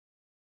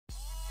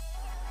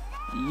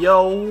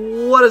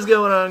Yo, what is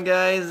going on,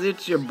 guys?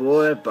 It's your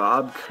boy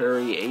Bob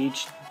Curry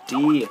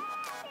HD,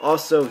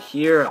 also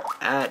here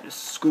at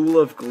School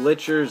of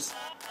Glitchers,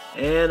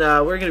 and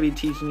we're going to be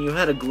teaching you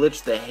how to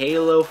glitch the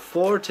Halo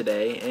 4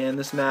 today. And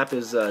this map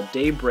is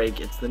Daybreak.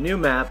 It's the new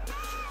map,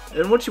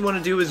 and what you want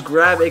to do is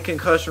grab a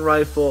concussion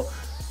rifle,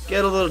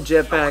 get a little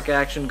jetpack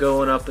action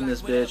going up in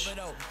this bitch,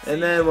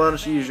 and then why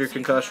don't you use your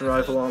concussion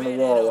rifle on the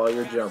wall while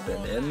you're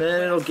jumping, and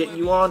then it'll get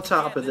you on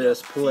top of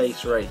this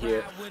place right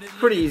here.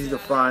 Pretty easy to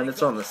find.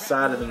 It's on the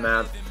side of the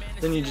map.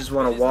 Then you just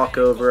want to walk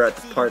over at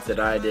the part that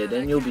I did,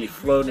 and you'll be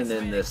floating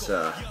in this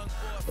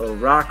little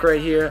rock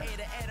right here.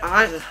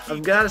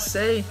 I've got to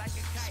say,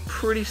 it's a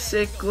pretty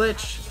sick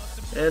glitch.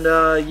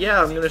 And yeah,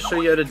 I'm going to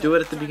show you how to do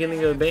it at the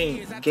beginning of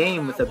the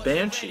game with a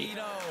Banshee.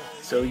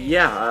 So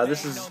yeah,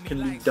 this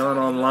can be done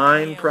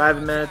online,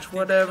 private match,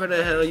 whatever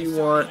the hell you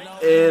want.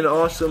 And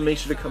also make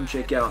sure to come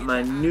check out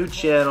my new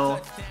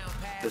channel,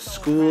 the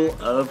School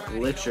of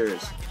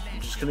Glitchers. I'm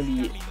just going to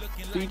be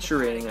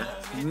featuring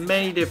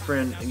many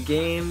different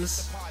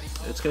games.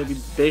 It's going to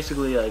be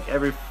basically like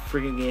every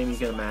freaking game you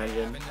can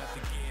imagine.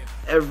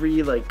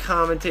 Every like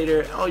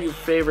commentator, all your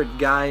favorite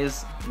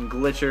guys and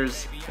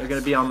glitchers are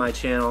going to be on my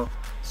channel.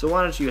 So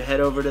why don't you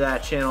head over to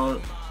that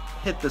channel,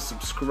 hit the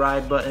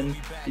subscribe button,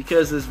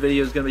 because this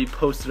video is going to be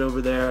posted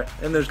over there,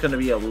 and there's going to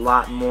be a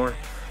lot more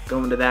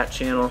going to that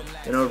channel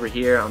and over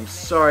here. I'm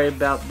sorry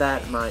about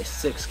that, my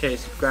 6K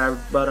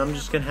subscriber, but I'm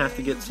just going to have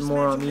to get some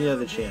more on the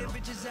other channel.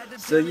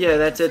 So yeah,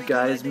 that's it,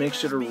 guys. Make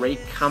sure to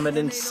rate, comment,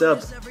 and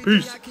sub.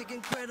 Peace.